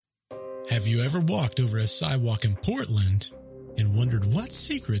Have you ever walked over a sidewalk in Portland and wondered what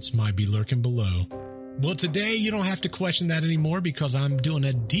secrets might be lurking below? Well, today you don't have to question that anymore because I'm doing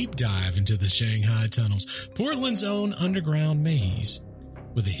a deep dive into the Shanghai Tunnels, Portland's own underground maze.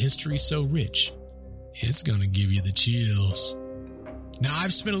 With a history so rich, it's gonna give you the chills. Now,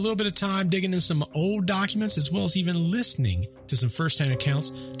 I've spent a little bit of time digging in some old documents as well as even listening to some first-hand accounts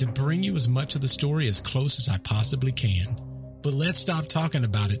to bring you as much of the story as close as I possibly can. But let's stop talking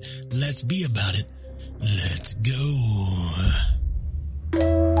about it. Let's be about it. Let's go.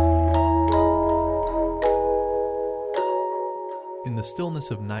 In the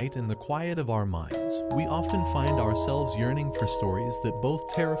stillness of night and the quiet of our minds, we often find ourselves yearning for stories that both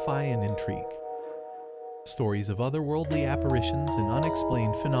terrify and intrigue. Stories of otherworldly apparitions and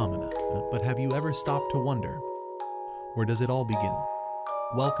unexplained phenomena. But have you ever stopped to wonder, where does it all begin?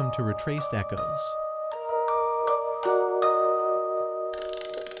 Welcome to Retraced Echoes.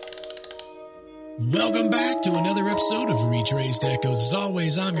 Welcome back to another episode of Retraced Echoes. As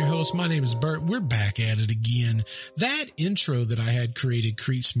always, I'm your host. My name is Bert. We're back at it again. That intro that I had created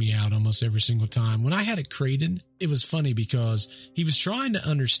creeps me out almost every single time. When I had it created, it was funny because he was trying to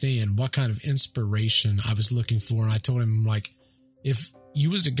understand what kind of inspiration I was looking for. And I told him, like, if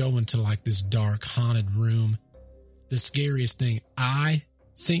you was to go into like this dark haunted room, the scariest thing I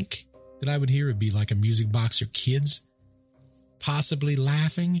think that I would hear would be like a music box or kids possibly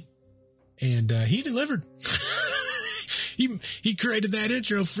laughing. And he delivered. He created that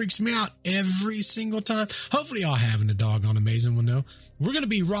intro. Freaks me out every single time. Hopefully y'all having a doggone amazing one though. We're going to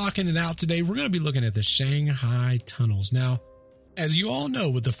be rocking it out today. We're going to be looking at the Shanghai Tunnels. Now, as you all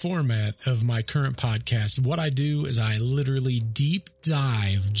know with the format of my current podcast, what I do is I literally deep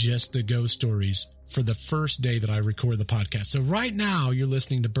dive just the ghost stories for the first day that I record the podcast. So right now you're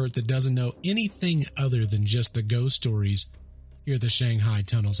listening to Bert that doesn't know anything other than just the ghost stories here at the Shanghai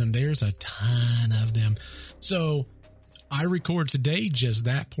Tunnels, and there's a ton of them. So I record today just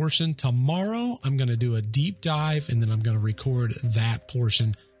that portion. Tomorrow I'm going to do a deep dive, and then I'm going to record that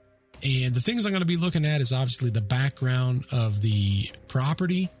portion. And the things I'm going to be looking at is obviously the background of the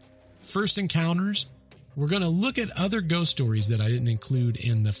property, first encounters. We're going to look at other ghost stories that I didn't include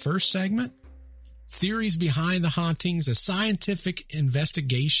in the first segment, theories behind the hauntings, the scientific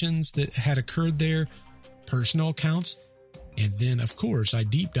investigations that had occurred there, personal accounts. And then, of course, I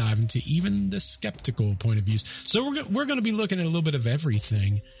deep dive into even the skeptical point of views. So we're going to be looking at a little bit of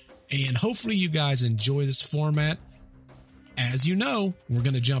everything. And hopefully you guys enjoy this format. As you know, we're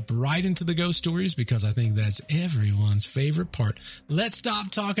going to jump right into the ghost stories because I think that's everyone's favorite part. Let's stop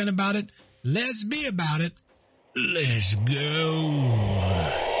talking about it. Let's be about it. Let's go.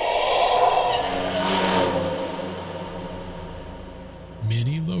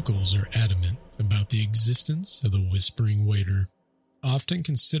 Many locals are adamant about the existence of the Whispering Waiter, often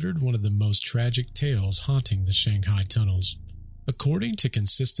considered one of the most tragic tales haunting the Shanghai Tunnels. According to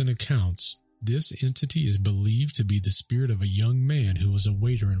consistent accounts, this entity is believed to be the spirit of a young man who was a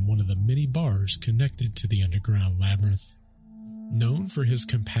waiter in one of the many bars connected to the underground labyrinth. Known for his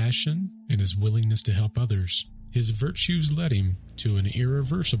compassion and his willingness to help others, his virtues led him to an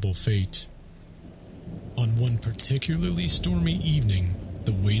irreversible fate. On one particularly stormy evening,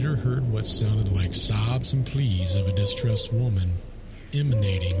 the waiter heard what sounded like sobs and pleas of a distressed woman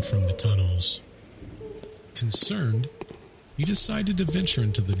emanating from the tunnels. Concerned, he decided to venture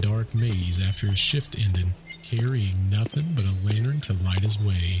into the dark maze after his shift ended, carrying nothing but a lantern to light his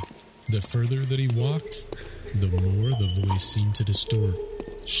way. The further that he walked, the more the voice seemed to distort,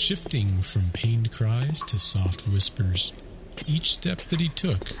 shifting from pained cries to soft whispers. Each step that he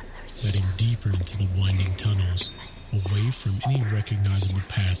took led him deeper into the winding tunnels, away from any recognizable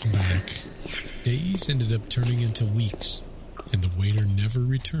path back. Days ended up turning into weeks, and the waiter never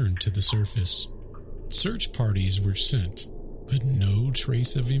returned to the surface. Search parties were sent, but no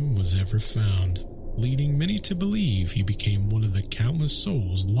trace of him was ever found, leading many to believe he became one of the countless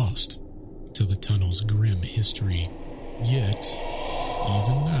souls lost to the tunnel's grim history. Yet,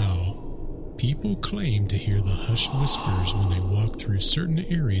 even now, people claim to hear the hushed whispers when they walk through certain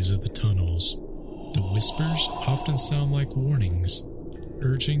areas of the tunnels. The whispers often sound like warnings,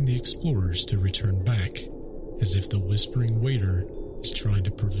 urging the explorers to return back, as if the Whispering Waiter is trying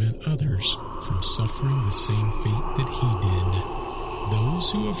to prevent others from suffering the same fate that he did.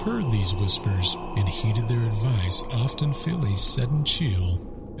 Those who have heard these whispers and heeded their advice often feel a sudden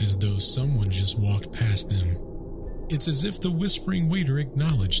chill, as though someone just walked past them. It's as if the Whispering Waiter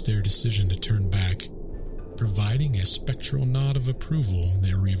acknowledged their decision to turn back, providing a spectral nod of approval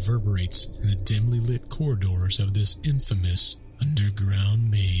that reverberates in the dimly lit corridors of this infamous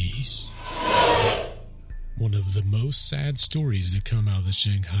underground maze. One of the most sad stories to come out of the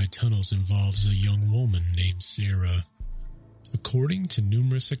Shanghai Tunnels involves a young woman named Sarah. According to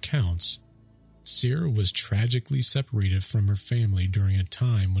numerous accounts, Sarah was tragically separated from her family during a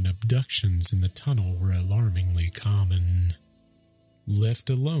time when abductions in the tunnel were alarmingly common. Left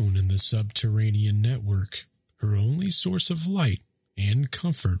alone in the subterranean network, her only source of light and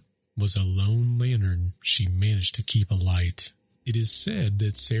comfort was a lone lantern she managed to keep alight. It is said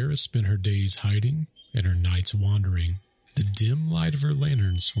that Sarah spent her days hiding and her nights wandering, the dim light of her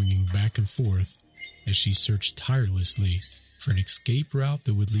lantern swinging back and forth as she searched tirelessly for an escape route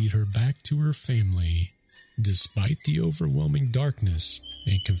that would lead her back to her family. Despite the overwhelming darkness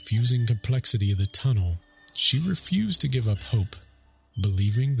and confusing complexity of the tunnel, she refused to give up hope,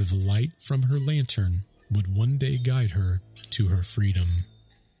 believing that the light from her lantern would one day guide her to her freedom.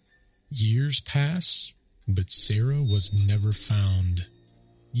 Years pass, but Sarah was never found.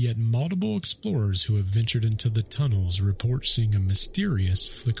 Yet multiple explorers who have ventured into the tunnels report seeing a mysterious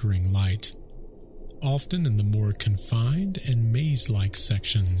flickering light, often in the more confined and maze-like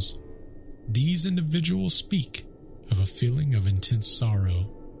sections. These individuals speak of a feeling of intense sorrow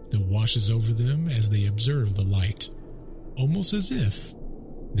that washes over them as they observe the light, almost as if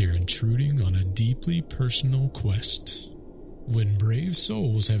they're intruding on a deeply personal quest. When brave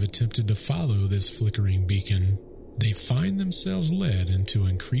souls have attempted to follow this flickering beacon, they find themselves led into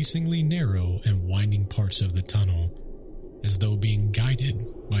increasingly narrow and winding parts of the tunnel, as though being guided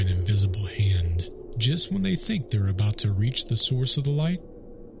by an invisible hand. Just when they think they're about to reach the source of the light,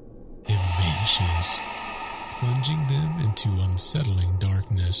 it vanishes, plunging them into unsettling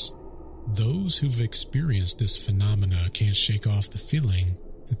darkness. Those who've experienced this phenomena can't shake off the feeling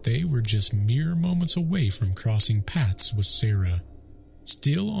that they were just mere moments away from crossing paths with Sarah,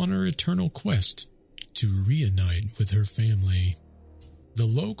 still on her eternal quest to reunite with her family. The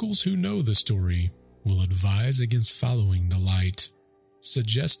locals who know the story will advise against following the light,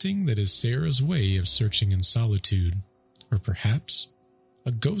 suggesting that it's Sarah's way of searching in solitude, or perhaps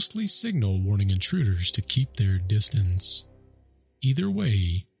a ghostly signal warning intruders to keep their distance. Either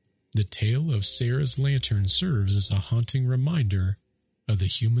way, the tale of Sarah's lantern serves as a haunting reminder of the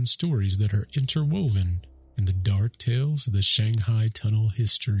human stories that are interwoven in the dark tales of the Shanghai Tunnel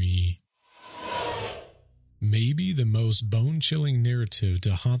history. Maybe the most bone-chilling narrative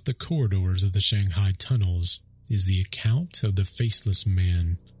to haunt the corridors of the Shanghai Tunnels is the account of the Faceless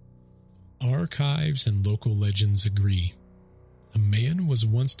Man. Archives and local legends agree. A man was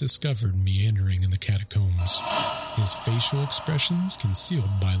once discovered meandering in the catacombs, his facial expressions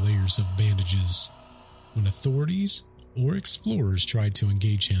concealed by layers of bandages. When authorities or explorers tried to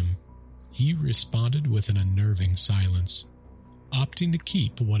engage him, he responded with an unnerving silence, opting to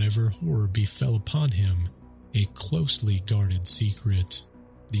keep whatever horror befell upon him a closely guarded secret.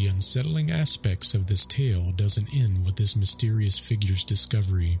 The unsettling aspects of this tale doesn't end with this mysterious figure's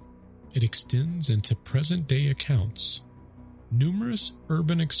discovery. It extends into present-day accounts. Numerous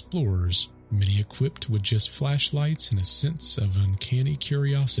urban explorers, many equipped with just flashlights and a sense of uncanny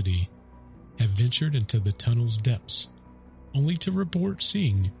curiosity, have ventured into the tunnel's depths, only to report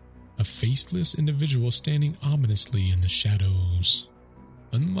seeing a faceless individual standing ominously in the shadows.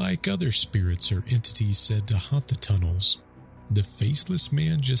 Unlike other spirits or entities said to haunt the tunnels, the Faceless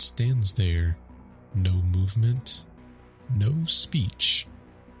Man just stands there. No movement, no speech.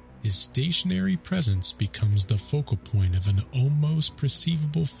 His stationary presence becomes the focal point of an almost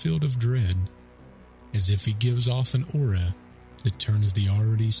perceivable field of dread, as if he gives off an aura that turns the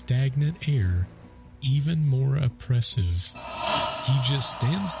already stagnant air even more oppressive. He just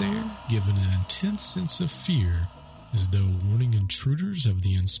stands there, given an intense sense of fear, as though warning intruders of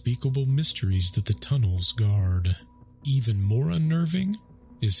the unspeakable mysteries that the tunnels guard. Even more unnerving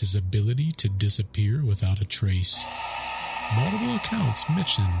is his ability to disappear without a trace. Multiple accounts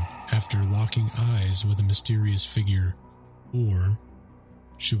mention after locking eyes with a mysterious figure, or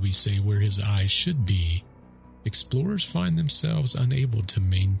should we say where his eyes should be, explorers find themselves unable to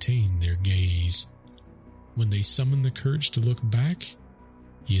maintain their gaze. When they summon the courage to look back,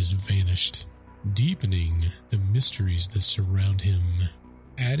 he has vanished, deepening the mysteries that surround him.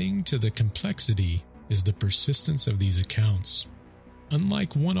 Adding to the complexity is the persistence of these accounts.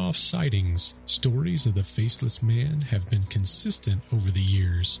 Unlike one-off sightings, stories of the Faceless Man have been consistent over the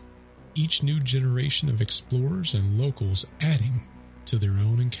years, each new generation of explorers and locals adding to their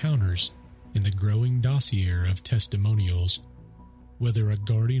own encounters in the growing dossier of testimonials. Whether a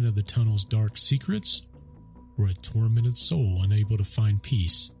guardian of the tunnel's dark secrets or a tormented soul unable to find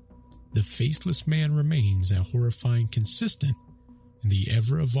peace, the Faceless Man remains a horrifying consistent in the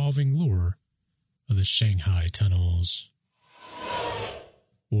ever-evolving lore of the Shanghai Tunnels.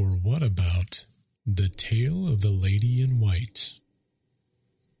 Or what about The Tale of the Lady in White.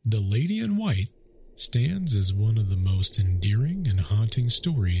 The Lady in White stands as one of the most endearing and haunting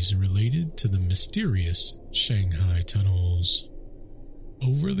stories related to the mysterious Shanghai Tunnels.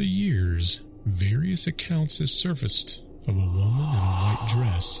 Over the years, various accounts have surfaced of a woman in a white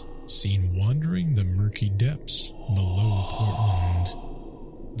dress seen wandering the murky depths below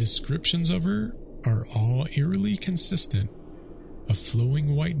Portland. Descriptions of her are all eerily consistent. A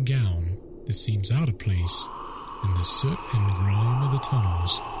flowing white gown that seems out of place in the soot and grime of the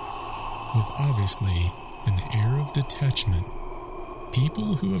tunnels, with obviously an air of detachment.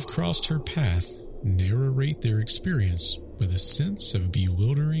 People who have crossed her path narrate their experience with a sense of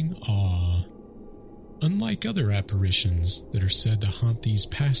bewildering awe. Unlike other apparitions that are said to haunt these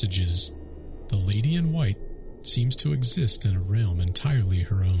passages, the Lady in White seems to exist in a realm entirely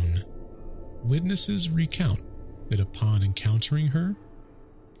her own. Witnesses recount that upon encountering her,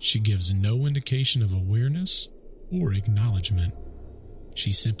 she gives no indication of awareness or acknowledgement.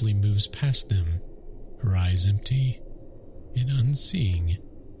 She simply moves past them, her eyes empty and unseeing,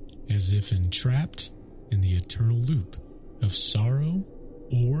 as if entrapped in the eternal loop of sorrow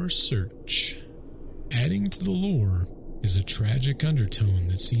or search. Adding to the lore is a tragic undertone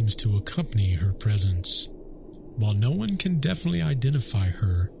that seems to accompany her presence. While no one can definitely identify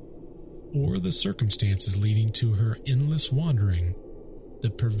her or the circumstances leading to her endless wandering, the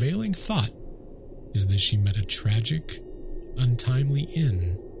prevailing thought is that she met a tragic, untimely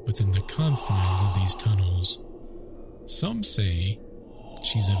end within the confines of these tunnels. Some say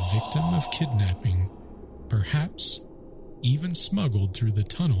she's a victim of kidnapping, perhaps even smuggled through the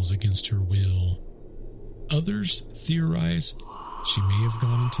tunnels against her will. Others theorize she may have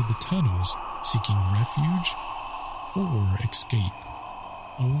gone into the tunnels seeking refuge or escape,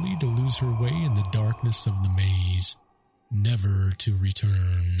 only to lose her way in the darkness of the maze, never to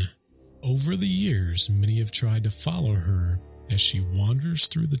return. Over the years, many have tried to follow her as she wanders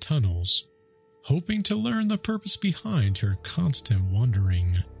through the tunnels, hoping to learn the purpose behind her constant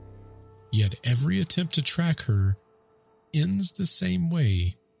wandering. Yet every attempt to track her ends the same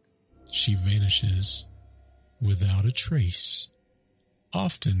way. She vanishes without a trace,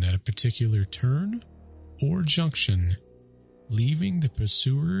 often at a particular turn or junction, leaving the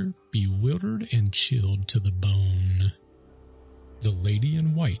pursuer bewildered and chilled to the bone. The Lady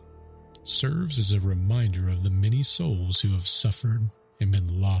in White serves as a reminder of the many souls who have suffered and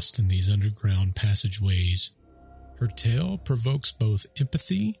been lost in these underground passageways. Her tale provokes both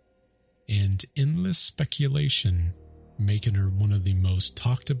empathy and endless speculation, making her one of the most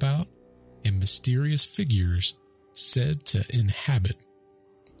talked about and mysterious figures said to inhabit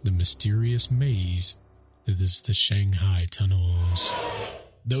the mysterious maze that is the Shanghai Tunnels.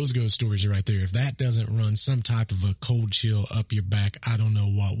 Those ghost stories are right there. If that doesn't run some type of a cold chill up your back, I don't know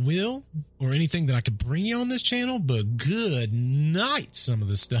what will, or anything that I could bring you on this channel, but good night, some of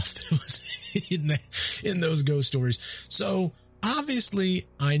the stuff that was in those ghost stories. So, obviously,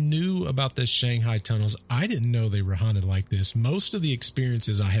 I knew about the Shanghai Tunnels. I didn't know they were haunted like this. Most of the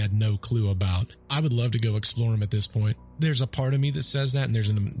experiences I had no clue about. I would love to go explore them at this point. There's a part of me that says that, and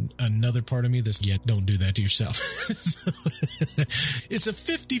there's another part of me that's, yeah, don't do that to yourself. So, it's a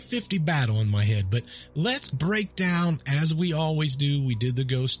 50-50 battle in my head, but let's break down, as we always do. We did the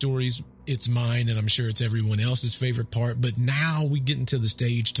ghost stories. It's mine, and I'm sure it's everyone else's favorite part, but now we get into the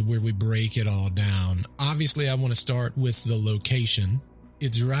stage to where we break it all down. Obviously, I want to start with the location.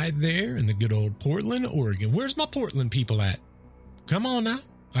 It's right there in the good old Portland, Oregon. Where's my Portland people at? Come on now.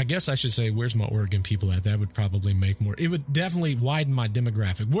 I guess I should say, where's my Oregon people at? That would probably make more. It would definitely widen my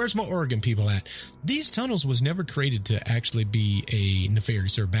demographic. Where's my Oregon people at? These tunnels was never created to actually be a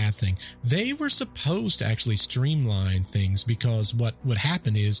nefarious or bad thing. They were supposed to actually streamline things, because what would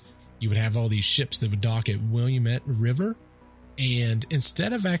happen is you would have all these ships that would dock at Willamette River, and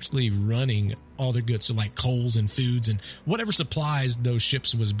instead of actually running all their goods, so like coals and foods and whatever supplies those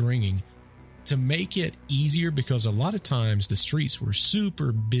ships was bringing, to make it easier, because a lot of times the streets were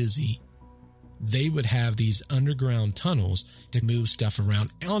super busy, they would have these underground tunnels to move stuff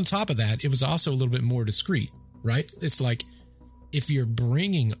around. On top of that, it was also a little bit more discreet, right? It's like, if you're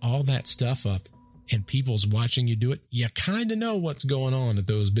bringing all that stuff up and people's watching you do it, you kind of know what's going on at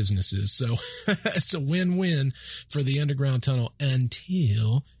those businesses. So it's a win-win for the underground tunnel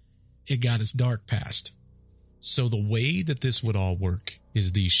until it got its dark past. So the way that this would all work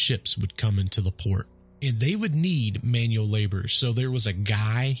is these ships would come into the port, and they would need manual laborers. So there was a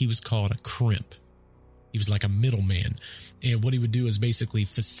guy, he was called a crimp. He was like a middleman. And what he would do is basically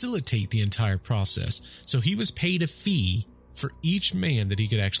facilitate the entire process. So he was paid a fee for each man that he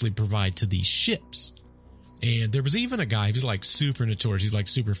could actually provide to these ships. And there was even a guy, he was like super notorious, he's like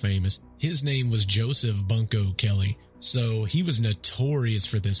super famous. His name was Joseph Bunko Kelly. So he was notorious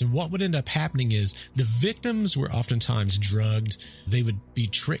for this. And what would end up happening is the victims were oftentimes drugged. They would be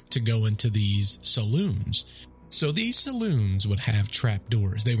tricked to go into these saloons. So these saloons would have trap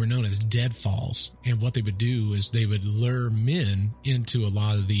doors. They were known as deadfalls. And what they would do is they would lure men into a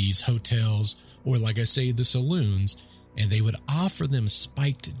lot of these hotels, or like I say, the saloons, and they would offer them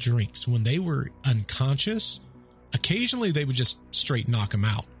spiked drinks. When they were unconscious, occasionally they would just straight knock them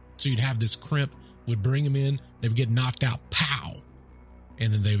out. So you'd have this crimp, would bring them in, they would get knocked out, pow,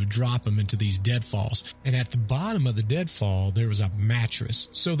 and then they would drop them into these deadfalls. And at the bottom of the deadfall, there was a mattress.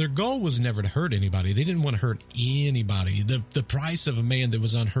 So their goal was never to hurt anybody. They didn't want to hurt anybody. The price of a man that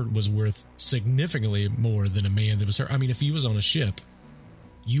was unhurt was worth significantly more than a man that was hurt. I mean, if he was on a ship,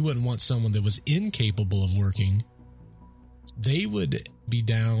 you wouldn't want someone that was incapable of working. They would be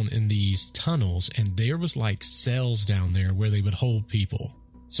down in these tunnels, and there was like cells down there where they would hold people.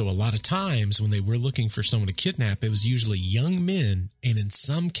 So a lot of times when they were looking for someone to kidnap, it was usually young men, and in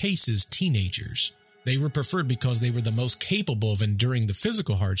some cases, teenagers. They were preferred because they were the most capable of enduring the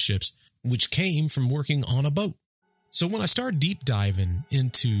physical hardships, which came from working on a boat. So when I started deep diving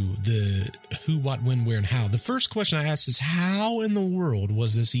into the who, what, when, where, and how, the first question I asked is, how in the world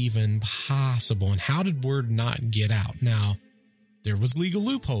was this even possible? And how did word not get out? Now, there was legal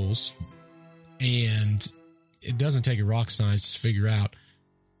loopholes, and it doesn't take a rocket science to figure out.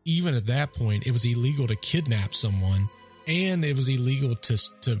 Even at that point, it was illegal to kidnap someone, and it was illegal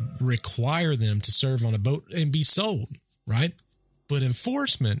to require them to serve on a boat and be sold, right? But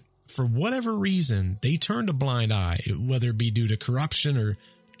enforcement, for whatever reason, they turned a blind eye, whether it be due to corruption or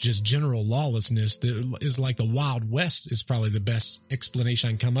just general lawlessness. That is like the Wild West is probably the best explanation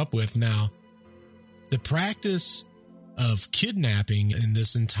I can come up with. Now, the practice of kidnapping in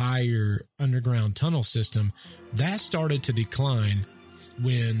this entire underground tunnel system, that started to decline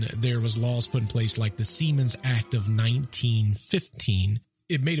when there was laws put in place like the Seamen's Act of 1915.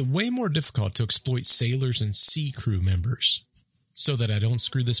 It made it way more difficult to exploit sailors and sea crew members. So that I don't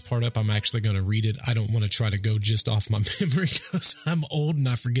screw this part up, I'm actually going to read it. I don't want to try to go just off my memory because I'm old and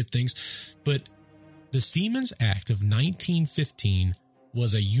I forget things. But the Seamen's Act of 1915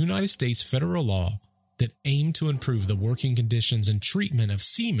 was a United States federal law that aimed to improve the working conditions and treatment of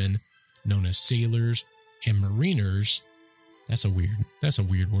seamen, known as sailors and mariners. That's a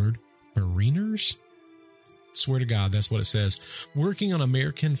weird word. Mariners? Swear to God, that's what it says. Working on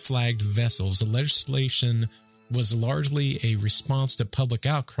American-flagged vessels, the legislation was largely a response to public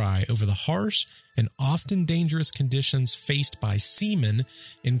outcry over the harsh and often dangerous conditions faced by seamen,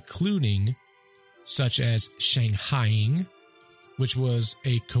 including such as Shanghaiing, which was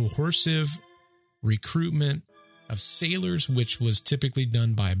a coercive recruitment of sailors, which was typically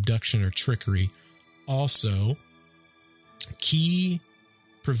done by abduction or trickery. Also, key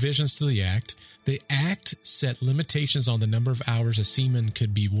provisions to the act. The act set limitations on the number of hours a seaman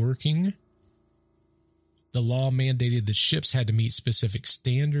could be working. The law mandated that ships had to meet specific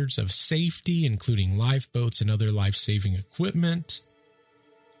standards of safety, including lifeboats and other life-saving equipment.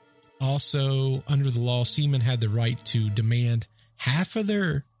 Also, under the law, seamen had the right to demand half of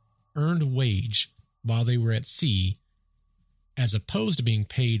their earned wage while they were at sea, as opposed to being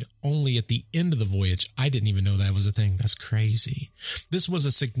paid only at the end of the voyage. I didn't even know that was a thing. That's crazy. This was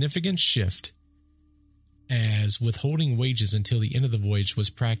a significant shift, as withholding wages until the end of the voyage was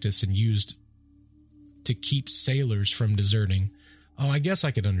practiced and used to keep sailors from deserting. Oh, I guess I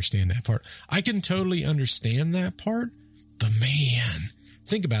could understand that part. I can totally understand that part, but man,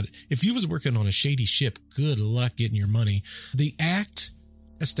 think about it. If you was working on a shady ship, good luck getting your money. The act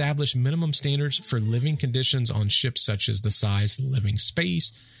established minimum standards for living conditions on ships, such as the size of the living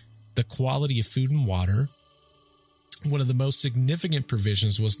space, the quality of food and water. One of the most significant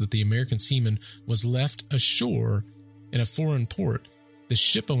provisions was that the American seaman was left ashore in a foreign port. The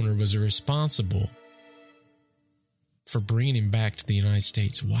ship owner was responsible for bringing him back to the United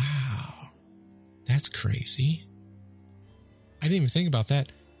States. Wow, that's crazy. I didn't even think about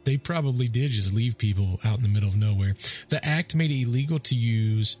that. They probably did just leave people out in the middle of nowhere. The act made it illegal to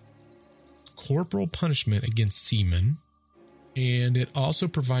use corporal punishment against seamen, and it also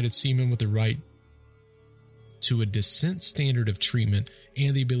provided seamen with the right to a decent standard of treatment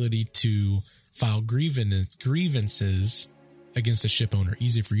and the ability to file grievances against a ship owner.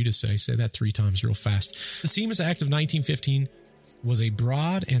 Easy for you to say. Say that 3 times real fast. The Seamen's Act of 1915 was a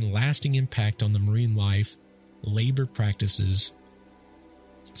broad and lasting impact on the marine life, labor practices,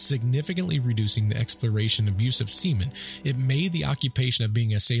 significantly reducing the exploration and abuse of seamen. It made the occupation of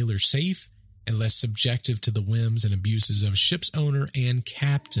being a sailor safe and less subjective to the whims and abuses of ship's owner and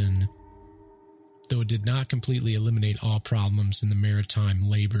captain. though it did not completely eliminate all problems in the maritime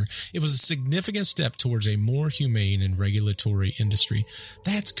labor, it was a significant step towards a more humane and regulatory industry.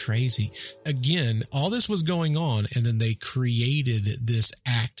 That's crazy. Again, all this was going on, and then they created this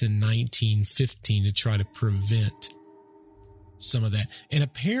act in 1915 to try to prevent some of that. And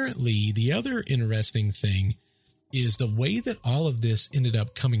apparently, the other interesting thing is the way that all of this ended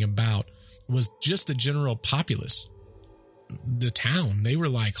up coming about was just the general populace. The town, they were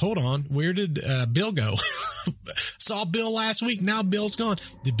like, hold on, where did Bill go? Saw Bill last week, now Bill's gone.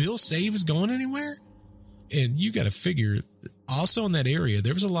 Did Bill say he was going anywhere? And you got to figure, also in that area,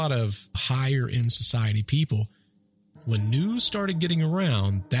 there was a lot of higher in society people. When news started getting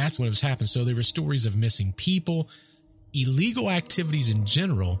around, that's when it was happening. So there were stories of missing people, illegal activities in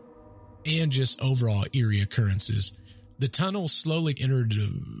general, and just overall eerie occurrences. The tunnel slowly entered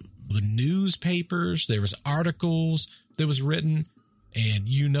the newspapers. There was articles that was written, and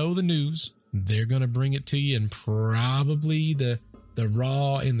you know the news. They're going to bring it to you in probably the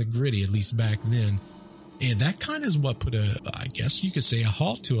raw and the gritty, at least back then. And that kind of is what put I guess you could say, a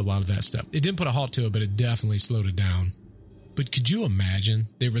halt to a lot of that stuff. It didn't put a halt to it, but it definitely slowed it down. But could you imagine?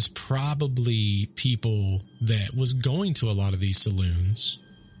 There was probably people that was going to a lot of these saloons.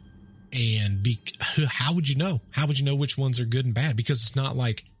 And how would you know? How would you know which ones are good and bad? Because it's not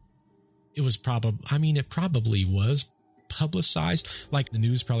like it was it probably was publicized. Like the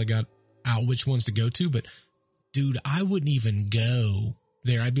news probably got out which ones to go to. But dude, I wouldn't even go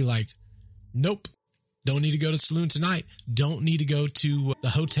there. I'd be like, nope, don't need to go to the saloon tonight. Don't need to go to the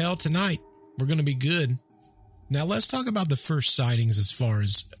hotel tonight. We're going to be good. Now let's talk about the first sightings as far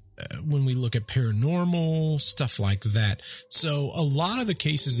as when we look at paranormal, stuff like that. So a lot of the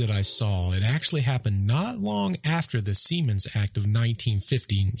cases that I saw, it actually happened not long after the Seamen's Act of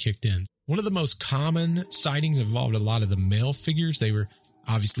 1915 kicked in. One of the most common sightings involved a lot of the male figures. They were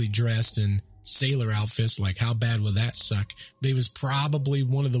obviously dressed in sailor outfits. Like, how bad would that suck? They was probably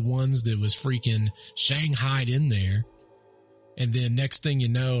one of the ones that was freaking shanghaied in there. And then next thing you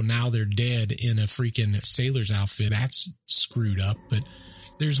know, now they're dead in a freaking sailor's outfit. That's screwed up. But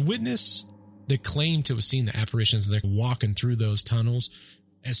there's witness that claim to have seen the apparitions. They're walking through those tunnels.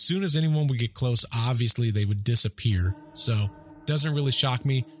 As soon as anyone would get close, obviously they would disappear. So it doesn't really shock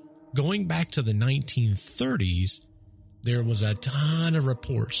me. Going back to the 1930s, there was a ton of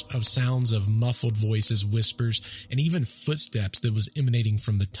reports of sounds of muffled voices, whispers, and even footsteps that was emanating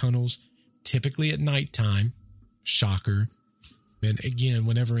from the tunnels, typically at nighttime. Shocker. And again,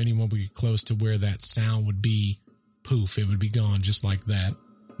 whenever anyone would get close to where that sound would be, poof, it would be gone just like that.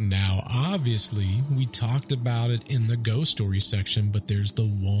 Now, obviously, we talked about it in the ghost story section, but there's the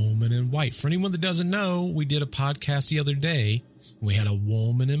woman in white. For anyone that doesn't know, we did a podcast the other day. We had a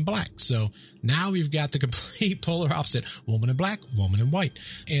woman in black. So now we've got the complete polar opposite, woman in black, woman in white.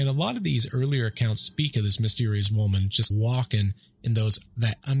 And a lot of these earlier accounts speak of this mysterious woman just walking in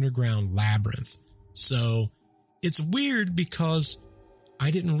that underground labyrinth. So it's weird because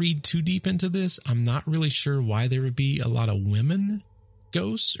I didn't read too deep into this. I'm not really sure why there would be a lot of women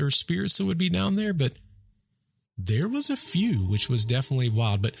ghosts or spirits that would be down there, but there was a few, which was definitely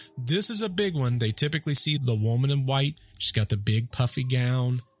wild. But this is a big one. They typically see the woman in white. She's got the big puffy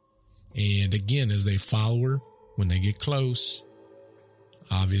gown. And again, as they follow her, when they get close,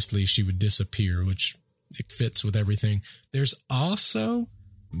 obviously she would disappear, which it fits with everything. There's also,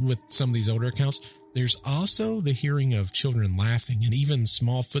 with some of these older accounts, there's also the hearing of children laughing and even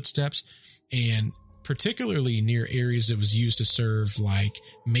small footsteps, and particularly near areas that was used to serve like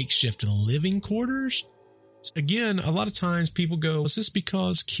makeshift living quarters. Again, a lot of times people go, is this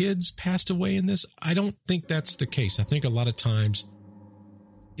because kids passed away in this? I don't think that's the case. I think a lot of times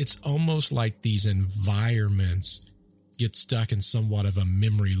it's almost like these environments get stuck in somewhat of a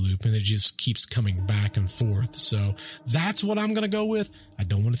memory loop and it just keeps coming back and forth. So that's what I'm going to go with. I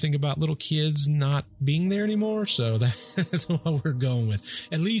don't want to think about little kids not being there anymore. So that's what we're going with.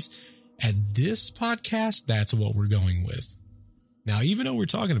 At least at this podcast, that's what we're going with. Now, even though we're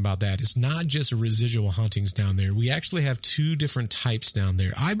talking about that, it's not just residual hauntings down there. We actually have two different types down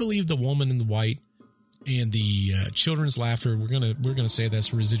there. I believe the woman in the white and the children's laughter, we're gonna say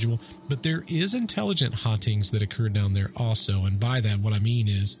that's residual. But there is intelligent hauntings that occur down there also. And by that, what I mean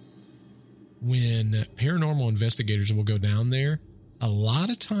is when paranormal investigators will go down there, a lot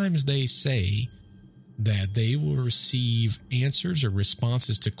of times they say that they will receive answers or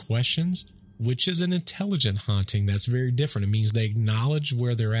responses to questions, which is an intelligent haunting. That's very different. It means they acknowledge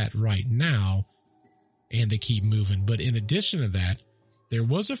where they're at right now and they keep moving. But in addition to that, there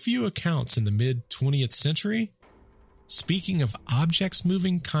was a few accounts in the mid-20th century, speaking of objects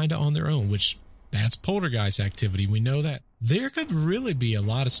moving kind of on their own, which that's poltergeist activity. We know that. there could really be a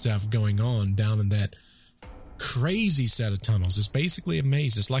lot of stuff going on down in that crazy set of tunnels. It's basically a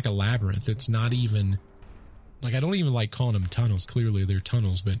maze. It's like a labyrinth. It's not even, like, I don't even like calling them tunnels. Clearly they're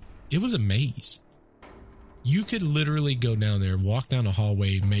tunnels, but it was a maze. You could literally go down there, walk down a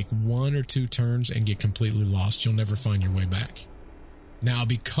hallway, make 1 or 2 turns, and get completely lost. You'll never find your way back. Now,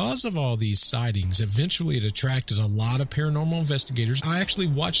 because of all these sightings, eventually it attracted a lot of paranormal investigators. I actually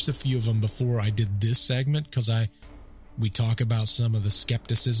watched a few of them before I did this segment because we talk about some of the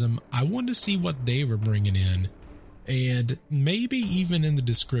skepticism. I wanted to see what they were bringing in. And maybe even in the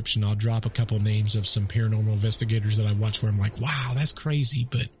description, I'll drop a couple names of some paranormal investigators that I watched where I'm like, wow, that's crazy.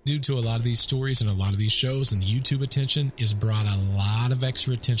 But due to a lot of these stories and a lot of these shows and the YouTube attention, it's brought a lot of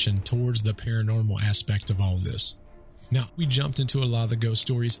extra attention towards the paranormal aspect of all of this. Now, we jumped into a lot of the ghost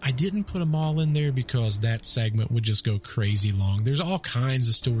stories. I didn't put them all in there because that segment would just go crazy long. There's all kinds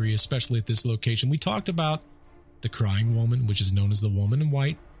of stories, especially at this location. We talked about the crying woman, which is known as the woman in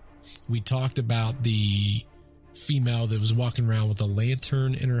white. We talked about the female that was walking around with a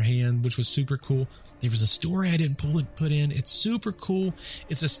lantern in her hand, which was super cool. There was a story I didn't put in. It's super cool.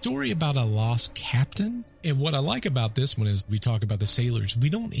 It's a story about a lost captain. And what I like about this one is we talk about the sailors. We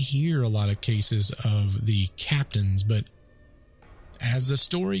don't hear a lot of cases of the captains, but as the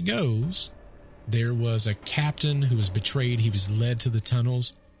story goes, there was a captain who was betrayed. He was led to the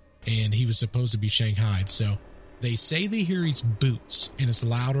tunnels and he was supposed to be shanghaied. So they say they hear his boots, and it's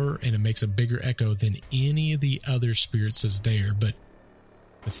louder and it makes a bigger echo than any of the other spirits that's there. But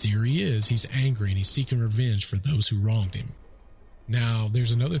the theory is he's angry and he's seeking revenge for those who wronged him. Now,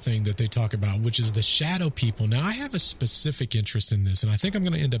 there's another thing that they talk about, which is the shadow people. Now, I have a specific interest in this, and I think I'm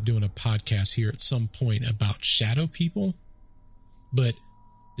going to end up doing a podcast here at some point about shadow people. But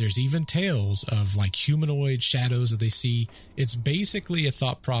there's even tales of like humanoid shadows that they see. It's basically a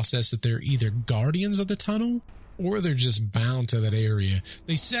thought process that they're either guardians of the tunnel or they're just bound to that area.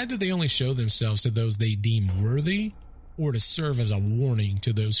 They said that they only show themselves to those they deem worthy or to serve as a warning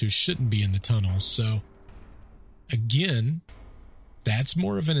to those who shouldn't be in the tunnels. So, again, that's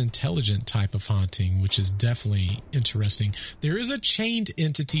more of an intelligent type of haunting, which is definitely interesting. There is a chained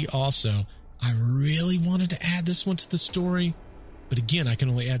entity also. I really wanted to add this one to the story, but again, I can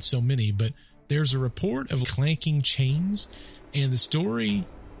only add so many. But there's a report of clanking chains, and the story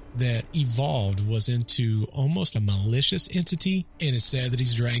that evolved was into almost a malicious entity, and it said that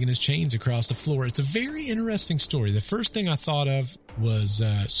he's dragging his chains across the floor. It's a very interesting story. The first thing I thought of was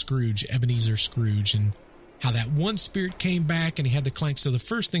Scrooge, Ebenezer Scrooge, and how that one spirit came back and he had the clank. So the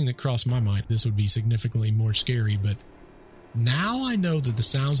first thing that crossed my mind, this would be significantly more scary, but now I know that the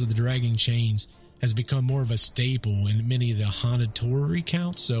sounds of the dragging chains has become more of a staple in many of the haunted tour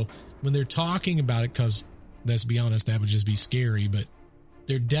recounts. So when they're talking about it, because let's be honest, that would just be scary, but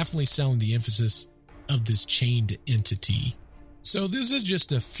they're definitely selling the emphasis of this chained entity. So this is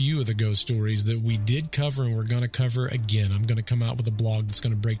just a few of the ghost stories that we did cover and we're going to cover again. I'm going to come out with a blog that's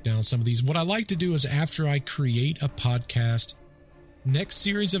going to break down some of these. What I like to do is after I create a podcast, next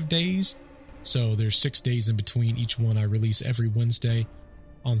series of days, so there's 6 days in between each one, I release every Wednesday.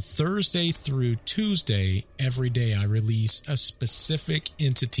 On Thursday through Tuesday, every day I release a specific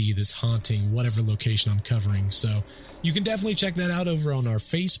entity that's haunting whatever location I'm covering. So you can definitely check that out over on our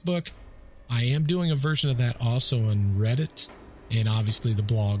Facebook. I am doing a version of that also on Reddit and obviously the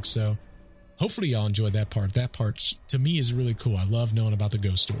blog. So hopefully y'all enjoyed that part. That part to me is really cool. I love knowing about the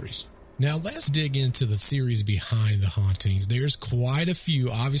ghost stories. Now let's dig into the theories behind the hauntings. There's quite a few.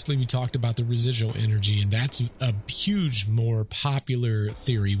 Obviously, we talked about the residual energy, and that's a huge, more popular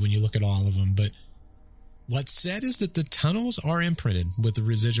theory when you look at all of them. But what's said is that the tunnels are imprinted with the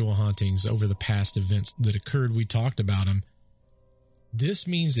residual hauntings over the past events that occurred. We talked about them. This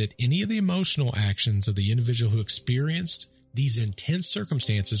means that any of the emotional actions of the individual who experienced these intense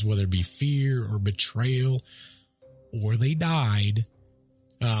circumstances, whether it be fear or betrayal, or they died,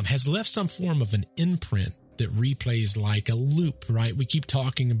 has left some form of an imprint that replays like a loop, right? We keep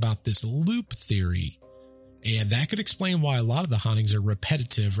talking about this loop theory, and that could explain why a lot of the hauntings are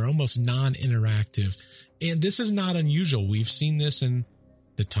repetitive or almost non-interactive. And this is not unusual. We've seen this in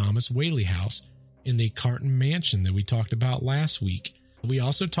the Thomas Whaley house, in the Carton Mansion that we talked about last week. We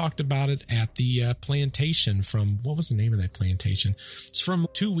also talked about it at the plantation from, what was the name of that plantation? It's from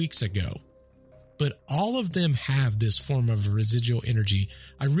 2 weeks ago. But all of them have this form of residual energy.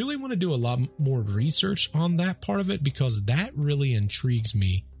 I really want to do a lot more research on that part of it because that really intrigues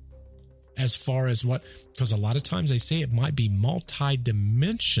me as far as what, because a lot of times they say it might be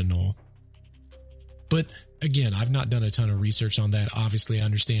multi-dimensional. But again, I've not done a ton of research on that. Obviously, I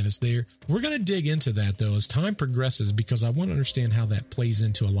understand it's there. We're going to dig into that though as time progresses because I want to understand how that plays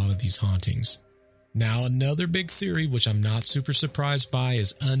into a lot of these hauntings. Now, another big theory, which I'm not super surprised by,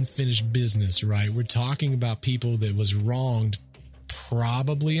 is unfinished business, right? We're talking about people that was wronged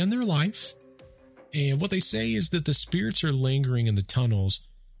probably in their life. And what they say is that the spirits are lingering in the tunnels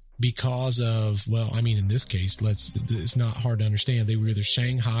because of, well, I mean, in this case, it's not hard to understand. They were either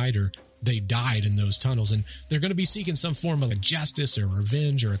shanghaied or they died in those tunnels, and they're going to be seeking some form of justice or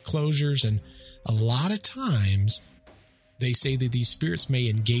revenge or closures. And a lot of times they say that these spirits may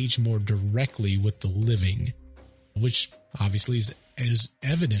engage more directly with the living, which obviously is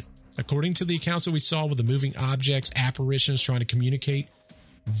evident. According to the accounts that we saw with the moving objects, apparitions trying to communicate,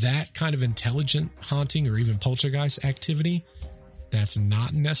 that kind of intelligent haunting or even poltergeist activity, that's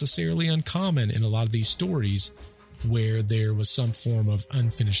not necessarily uncommon in a lot of these stories where there was some form of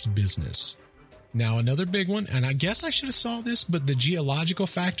unfinished business. Now, another big one, and I guess I should have saw this, but the geological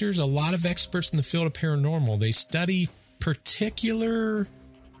factors. A lot of experts in the field of paranormal, they study particular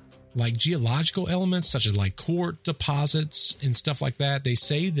geological elements such as quartz deposits and stuff like that. They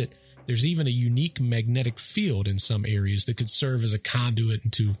say that there's even a unique magnetic field in some areas that could serve as a conduit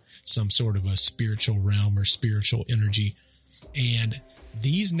into some sort of a spiritual realm or spiritual energy. And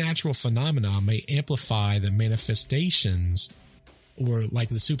these natural phenomena may amplify the manifestations or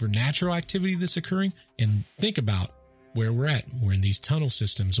the supernatural activity that's occurring. And think about where we're at. We're in these tunnel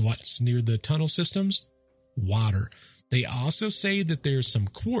systems. What's near the tunnel systems? Water. They also say that there's some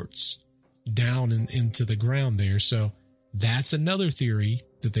quartz down into the ground there. So that's another theory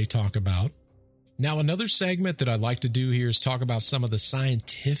that they talk about. Now, another segment that I'd like to do here is talk about some of the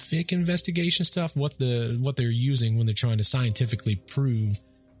scientific investigation stuff, what they're using when they're trying to scientifically prove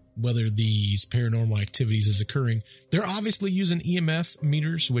whether these paranormal activities is occurring. They're obviously using EMF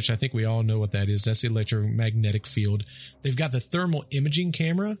meters, which I think we all know what that is. That's the electromagnetic field. They've got the thermal imaging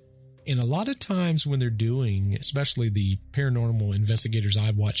camera. And a lot of times when they're doing, especially the paranormal investigators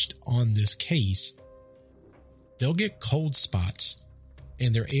I've watched on this case, they'll get cold spots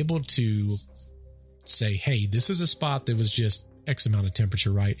and they're able to say, hey, this is a spot that was just X amount of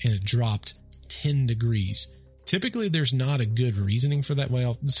temperature, right? And it dropped 10 degrees. Typically, there's not a good reasoning for that.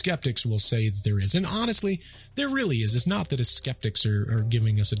 Well, the skeptics will say that there is. And honestly, there really is. It's not that the skeptics are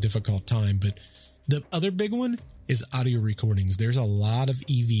giving us a difficult time, but the other big one is audio recordings. There's a lot of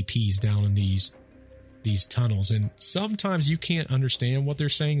EVPs down in these tunnels, and sometimes you can't understand what they're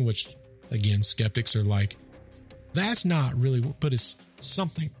saying, which, again, skeptics are like, that's not really, but it's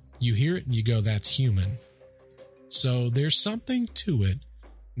something. You hear it and you go, that's human. So there's something to it.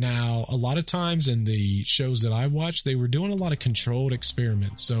 Now, a lot of times in the shows that I watched, they were doing a lot of controlled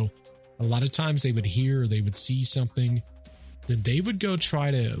experiments. So a lot of times they would hear or they would see something, then they would go try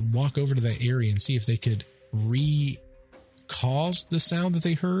to walk over to that area and see if they could cause the sound that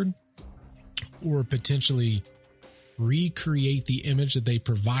they heard, or potentially recreate the image that they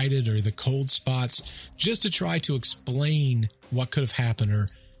provided or the cold spots, just to try to explain what could have happened, or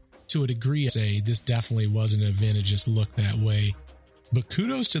to a degree say this definitely wasn't an event, it just looked that way. But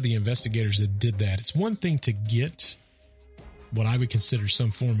kudos to the investigators that did that. It's one thing to get what I would consider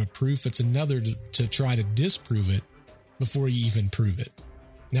some form of proof. It's another to try to disprove it before you even prove it.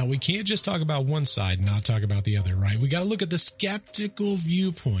 Now, we can't just talk about one side and not talk about the other, right? We got to look at the skeptical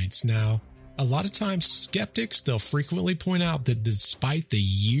viewpoints. Now, a lot of times skeptics, they'll frequently point out that despite the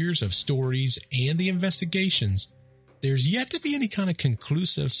years of stories and the investigations, there's yet to be any kind of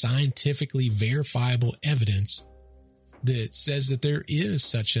conclusive, scientifically verifiable evidence that says that there is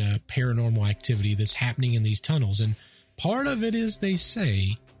such a paranormal activity that's happening in these tunnels. And part of it is, they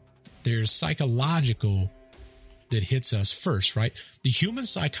say, there's psychological that hits us first, right? The human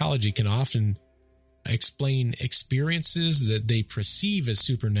psychology can often explain experiences that they perceive as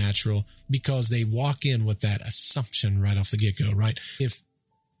supernatural because they walk in with that assumption right off the get-go, right? If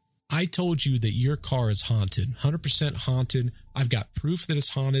I told you that your car is haunted, 100% haunted, I've got proof that it's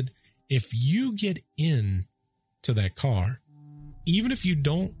haunted. If you get in to that car, even if you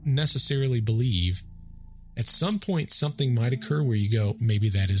don't necessarily believe, at some point something might occur where you go, maybe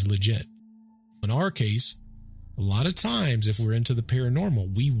that is legit. In our case, a lot of times, if we're into the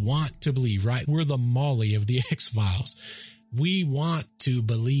paranormal, we want to believe, right? We're the Molly of the X-Files. We want to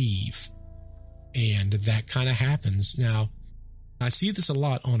believe. And that kind of happens. Now, I see this a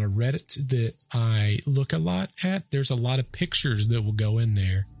lot on a Reddit that I look a lot at. There's a lot of pictures that will go in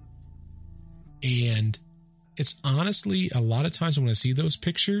there. And it's honestly, a lot of times when I see those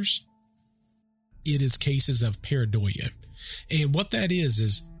pictures, it is cases of pareidolia. And what that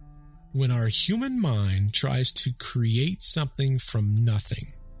is when our human mind tries to create something from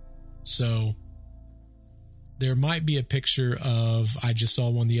nothing. So there might be a picture of, I just saw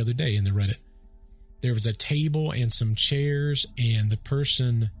one the other day in the Reddit. There was a table and some chairs, and the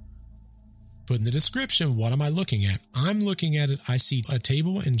person put in the description, what am I looking at? I'm looking at it. I see a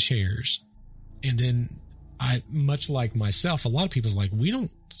table and chairs. And then much like myself, a lot of people's like, we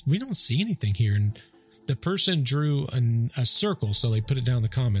don't see anything here. And the person drew a circle. So they put it down in the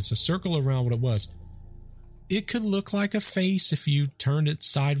comments, a circle around what it was. It could look like a face if you turned it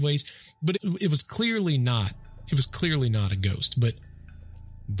sideways, but it was clearly not. It was clearly not a ghost, but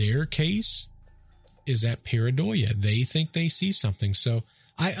their case is that pareidoia. They think they see something. So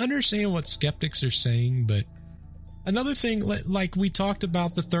I understand what skeptics are saying, but another thing, like we talked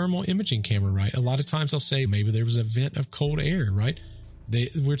about the thermal imaging camera, right? A lot of times they'll say maybe there was a vent of cold air, right?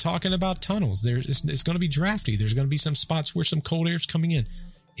 We're talking about tunnels. It's going to be drafty. There's going to be some spots where some cold air is coming in.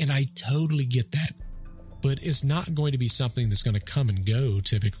 And I totally get that. But it's not going to be something that's going to come and go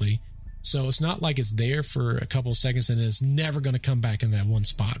typically. So it's not like it's there for a couple of seconds and it's never going to come back in that one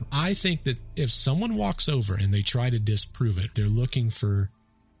spot. I think that if someone walks over and they try to disprove it, they're looking for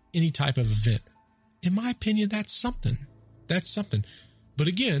any type of event. In my opinion, that's something. That's something. But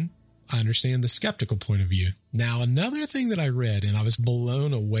again, I understand the skeptical point of view. Now, another thing that I read, and I was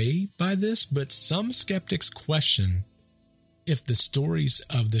blown away by this, but some skeptics question if the stories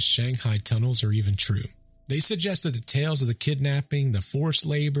of the Shanghai tunnels are even true. They suggest that the tales of the kidnapping, the forced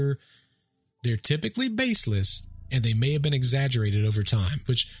labor, they're typically baseless, and they may have been exaggerated over time,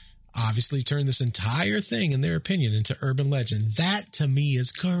 which obviously turned this entire thing, in their opinion, into urban legend. That, to me,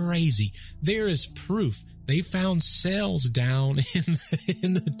 is crazy. There is proof. They found cells down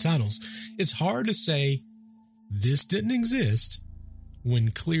in the tunnels. It's hard to say this didn't exist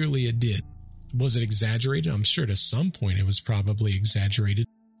when clearly it did. Was it exaggerated? I'm sure to some point it was probably exaggerated.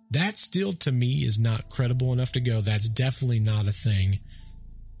 That still, to me, is not credible enough to go, that's definitely not a thing.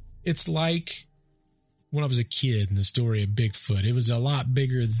 It's like when I was a kid in the story of Bigfoot. It was a lot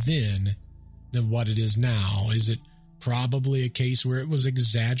bigger then than what it is now. Is it probably a case where it was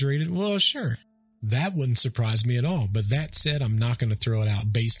exaggerated? Well, sure. That wouldn't surprise me at all. But that said, I'm not going to throw it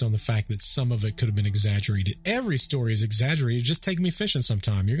out based on the fact that some of it could have been exaggerated. Every story is exaggerated. Just take me fishing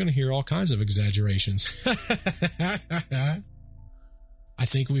sometime. You're going to hear all kinds of exaggerations. I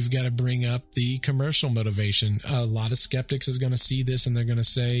think we've got to bring up the commercial motivation. A lot of skeptics is going to see this and they're going to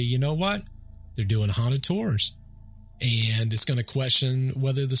say, you know what? They're doing haunted tours. And it's going to question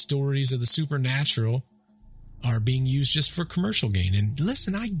whether the stories of the supernatural are being used just for commercial gain. And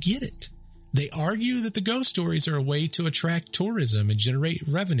listen, I get it. They argue that the ghost stories are a way to attract tourism and generate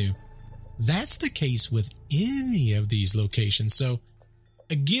revenue. That's the case with any of these locations. So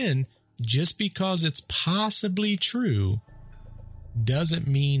again, just because it's possibly true doesn't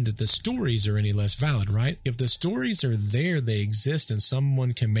mean that the stories are any less valid, right? If the stories are there, they exist, and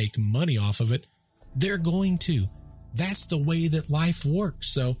someone can make money off of it, they're going to. That's the way that life works.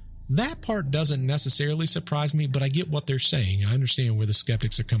 So that part doesn't necessarily surprise me, but I get what they're saying. I understand where the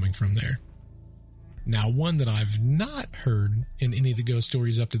skeptics are coming from there. Now, one that I've not heard in any of the ghost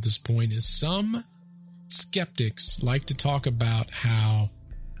stories up to this point is some skeptics like to talk about how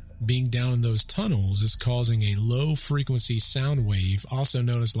being down in those tunnels is causing a low frequency sound wave, also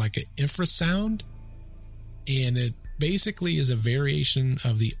known as like an infrasound. And it basically is a variation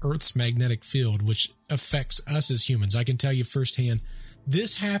of the Earth's magnetic field, which affects us as humans. I can tell you firsthand,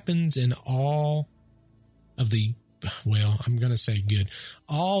 this happens in all of the, well, I'm going to say good,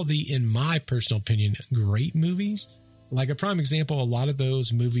 all the, in my personal opinion, great movies. Like a prime example, a lot of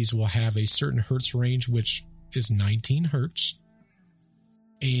those movies will have a certain hertz range, which is 19 hertz.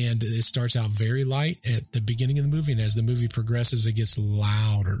 And it starts out very light at the beginning of the movie, and as the movie progresses, it gets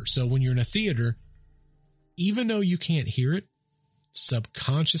louder. So when you're in a theater, even though you can't hear it,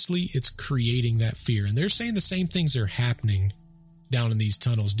 subconsciously, it's creating that fear. And they're saying the same things are happening down in these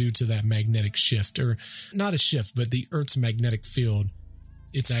tunnels due to that magnetic shift, or not a shift, but the Earth's magnetic field.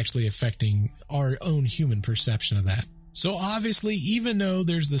 It's actually affecting our own human perception of that. So obviously, even though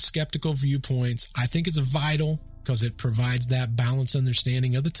there's the skeptical viewpoints, I think it's vital because it provides that balanced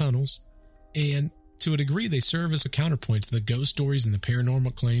understanding of the tunnels. And to a degree, they serve as a counterpoint to the ghost stories and the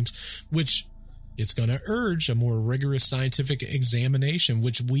paranormal claims, which it's going to urge a more rigorous scientific examination,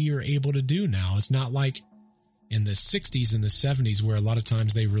 which we are able to do now. It's not like in the 60s and the 70s where a lot of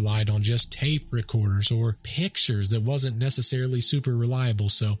times they relied on just tape recorders or pictures that wasn't necessarily super reliable.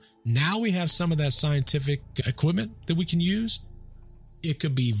 So now we have some of that scientific equipment that we can use. It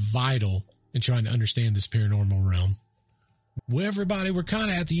could be vital in trying to understand this paranormal realm. Well, everybody, we're kind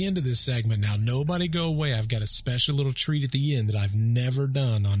of at the end of this segment now. Nobody go away. I've got a special little treat at the end that I've never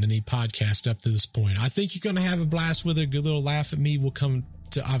done on any podcast up to this point. I think you're going to have a blast with it, a good little laugh at me. We'll come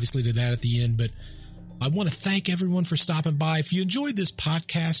to obviously to that at the end, but I want to thank everyone for stopping by. If you enjoyed this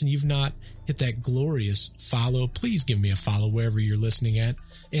podcast and you've not hit that glorious follow, please give me a follow wherever you're listening at.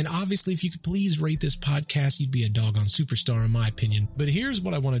 And obviously, if you could please rate this podcast, you'd be a doggone superstar in my opinion. But here's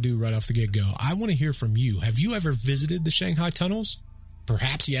what I want to do right off the get-go. I want to hear from you. Have you ever visited the Shanghai Tunnels?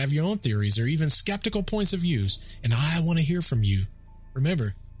 Perhaps you have your own theories or even skeptical points of views, and I want to hear from you.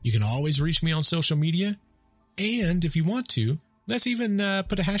 Remember, you can always reach me on social media, and if you want to, let's even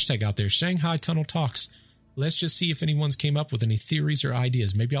put a hashtag out there, Shanghai Tunnel Talks. Let's just see if anyone's came up with any theories or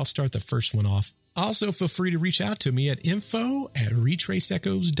ideas. Maybe I'll start the first one off. Also, feel free to reach out to me at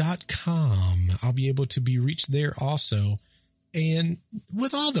info@retraceechoes.com. I'll be able to be reached there also. And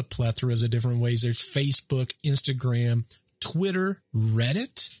with all the plethoras of different ways, there's Facebook, Instagram, Twitter,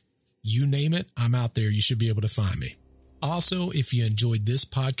 Reddit, you name it, I'm out there. You should be able to find me. Also, if you enjoyed this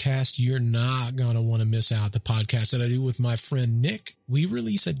podcast, you're not going to want to miss out the podcast that I do with my friend Nick. We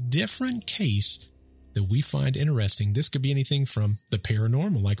release a different case that we find interesting. This could be anything from the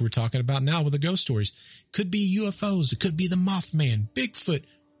paranormal, like we're talking about now with the ghost stories. Could be UFOs. It could be the Mothman, Bigfoot,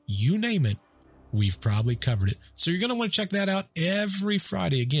 you name it. We've probably covered it. So you're going to want to check that out every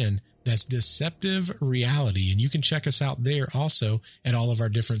Friday. Again, that's Deceptive Reality. And you can check us out there also at all of our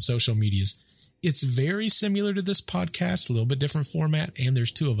different social medias. It's very similar to this podcast, a little bit different format, and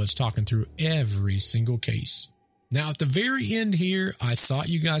there's two of us talking through every single case. Now, at the very end here, I thought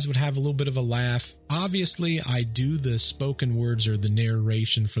you guys would have a little bit of a laugh. Obviously, I do the spoken words or the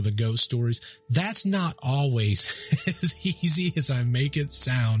narration for the ghost stories. That's not always as easy as I make it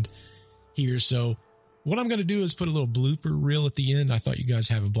sound here. So what I'm going to do is put a little blooper reel at the end. I thought you guys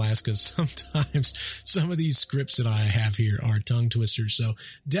have a blast because sometimes some of these scripts that I have here are tongue twisters. So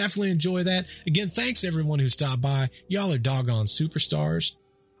definitely enjoy that. Again, thanks everyone who stopped by. Y'all are doggone superstars.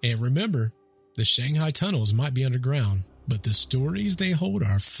 And remember, the Shanghai Tunnels might be underground, but the stories they hold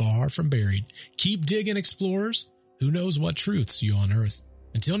are far from buried. Keep digging, explorers. Who knows what truths you unearth.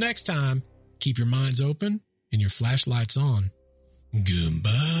 Until next time, keep your minds open and your flashlights on.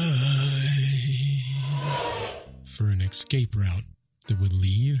 Goodbye. For an escape route that would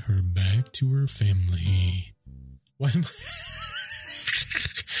lead her back to her family. Why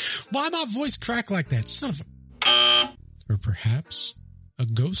my voice crack like that? Son of a... Or perhaps a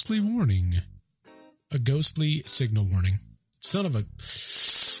ghostly warning. A ghostly signal warning. Son of a...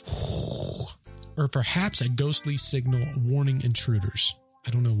 Or perhaps a ghostly signal warning intruders. I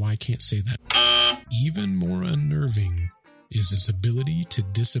don't know why I can't say that. Even more unnerving is his ability to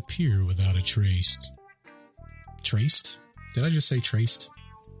disappear without a trace. Traced? Did I just say traced?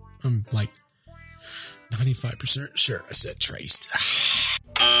 I'm like 95% sure I said traced.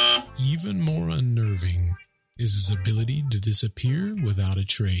 Even more unnerving is his ability to disappear without a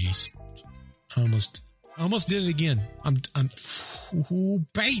trace. Almost did it again. Ooh,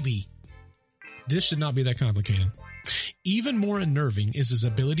 baby. This should not be that complicated. Even more unnerving is his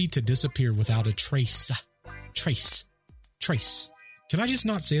ability to disappear without a trace. Trace. Can I just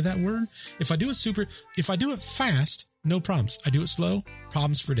not say that word? If I do it fast, no problems. I do it slow,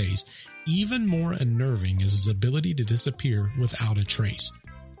 problems for days. Even more unnerving is his ability to disappear without a trace.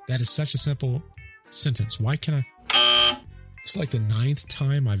 That is such a simple sentence. Why can I? It's like the 9th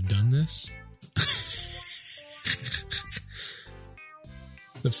time I've done this.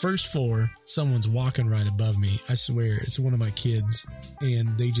 The first 4, someone's walking right above me. I swear, it's one of my kids.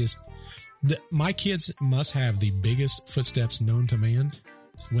 And they just... my kids must have the biggest footsteps known to man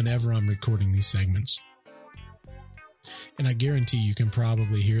whenever I'm recording these segments. And I guarantee you can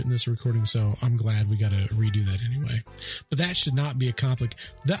probably hear it in this recording, so I'm glad we got to redo that anyway. But that should not be a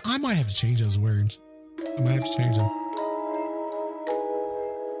conflict. I might have to change those words. I might have to change them.